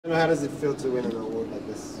How does it feel to win an award like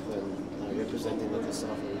this when representing the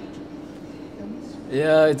Cosafa region?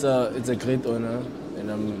 Yeah, it's a great honor,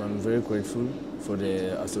 and I'm very grateful for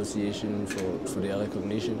the association for their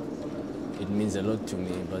recognition. It means a lot to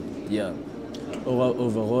me. But yeah,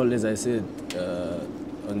 overall, as I said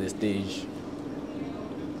on the stage,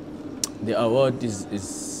 the award is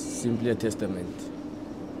simply a testament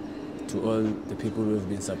to all the people who have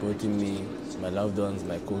been supporting me, my loved ones,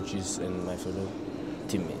 my coaches, and my fellow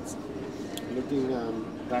teammates. Looking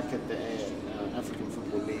back at the African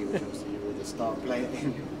Football League, which obviously you were the star player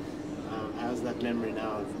in, how's that memory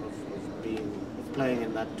now of playing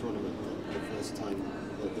in that tournament, the first time,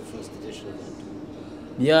 the first edition of that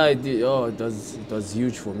tournament? Yeah, it was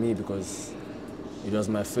huge for me because it was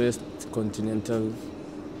my first continental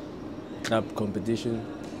club competition.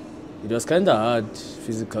 It was kind of hard,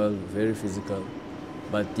 physical, very physical.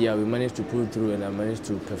 But yeah, we managed to pull through and I managed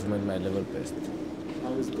to perform at my level best.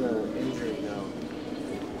 How is the injury now?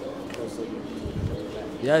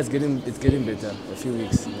 Yeah, it's getting better. In a few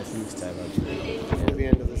weeks time actually. Before the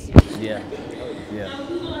end of the season? Yeah. Yeah.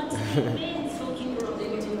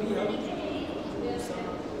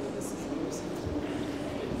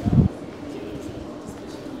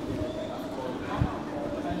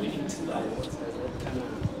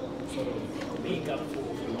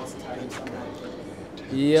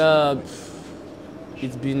 Yeah,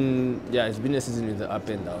 it's been a season with the up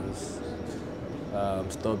and downs,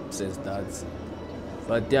 stops and starts.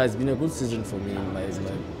 But yeah, it's been a good season for me.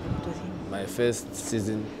 My first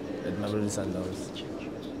season at Mamelodi Sundowns.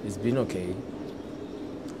 It's been okay.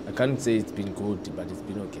 I can't say it's been good, but it's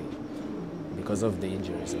been okay because of the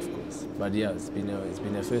injuries, of course. But yeah, it's been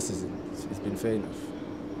a first season. It's been fair enough.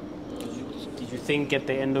 Did you think at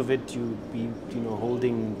the end of it you'd be,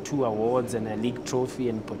 holding 2 awards and a league trophy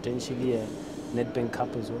and potentially a Nedbank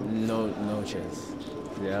Cup as well? No chance.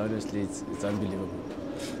 Yeah, honestly, it's unbelievable.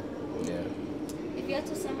 Yeah. If you had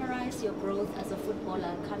to summarize your growth as a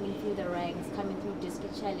footballer, coming through the ranks, coming through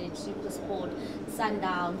District Challenge, Super Sport,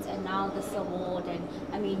 Sundowns, and now this award, and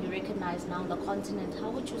I mean, you recognize now the continent,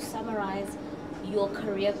 how would you summarize your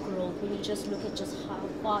career growth when you just look at just how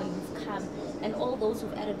far you've come and all those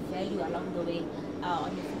who've added value along the way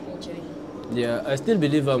on your football journey? Yeah, I still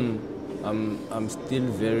believe I'm still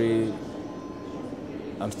a very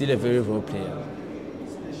raw player,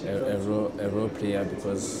 a raw player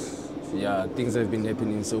because yeah, things have been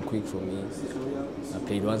happening so quick for me. I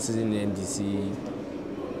played 1 season in NDC,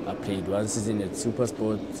 I played 1 season at Super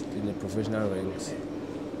Sport in the professional ranks,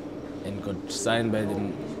 and got signed by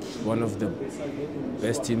one of the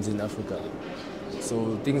best teams in Africa.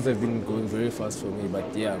 So things have been going very fast for me,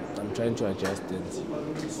 but yeah, I'm trying to adjust and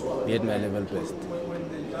be at my level best.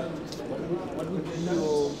 What would be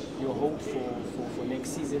your hope for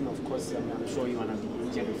next season? Of course, I'm sure you want to be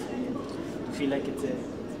injury free. You feel like it's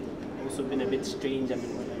also been a bit strange. I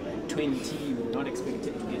mean, at 20, you're not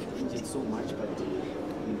expected to get injured so much, but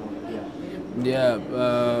yeah. Yeah,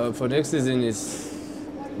 for next season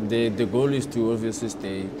the goal is to obviously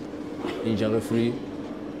stay injury free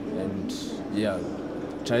and yeah,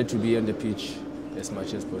 try to be on the pitch as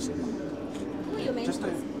much as possible. Just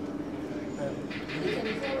the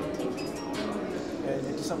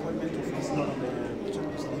disappointment of this not on the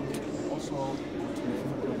Champions League, also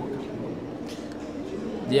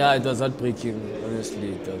yeah, it was heartbreaking,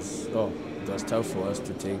 honestly. It was tough for us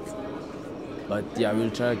to take, but yeah, we'll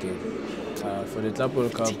try again. For the Thapelo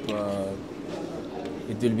Cup,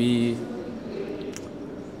 it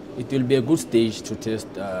will be a good stage to test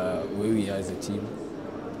where we are as a team,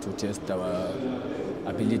 to test our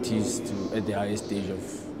abilities at the highest stage of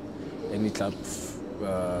any club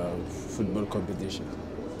football competition.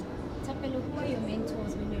 Thapelo, who are your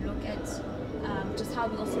mentors when you look at just how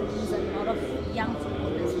we also lose a lot of young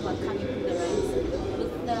footballers who are coming through the ranks?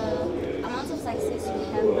 With the amount of success you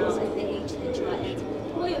have now at the age that you are at,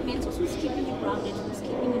 who are your mentors? Who's keeping you grounded? Who's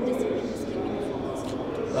keeping you disciplined? Who's keeping you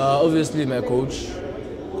focused? Obviously, my coach,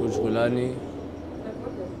 Coach Golani,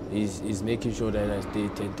 is making sure that I stay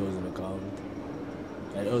 10 toes on the ground.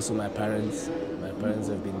 And also my parents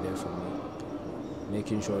have been there for me,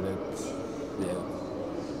 making sure that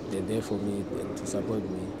they're there for me and to support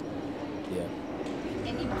me. Yeah.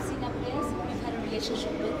 Any senior players you've had a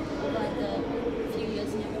relationship with over the few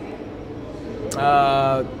years now?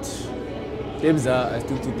 Tebza, I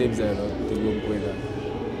still to Tebza a lot,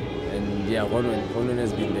 and yeah, Ronwen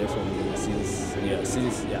has been there for me since he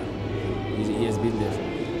has been there for me.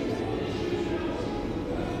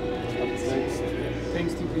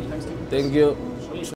 Thanks, Steve. Thank you.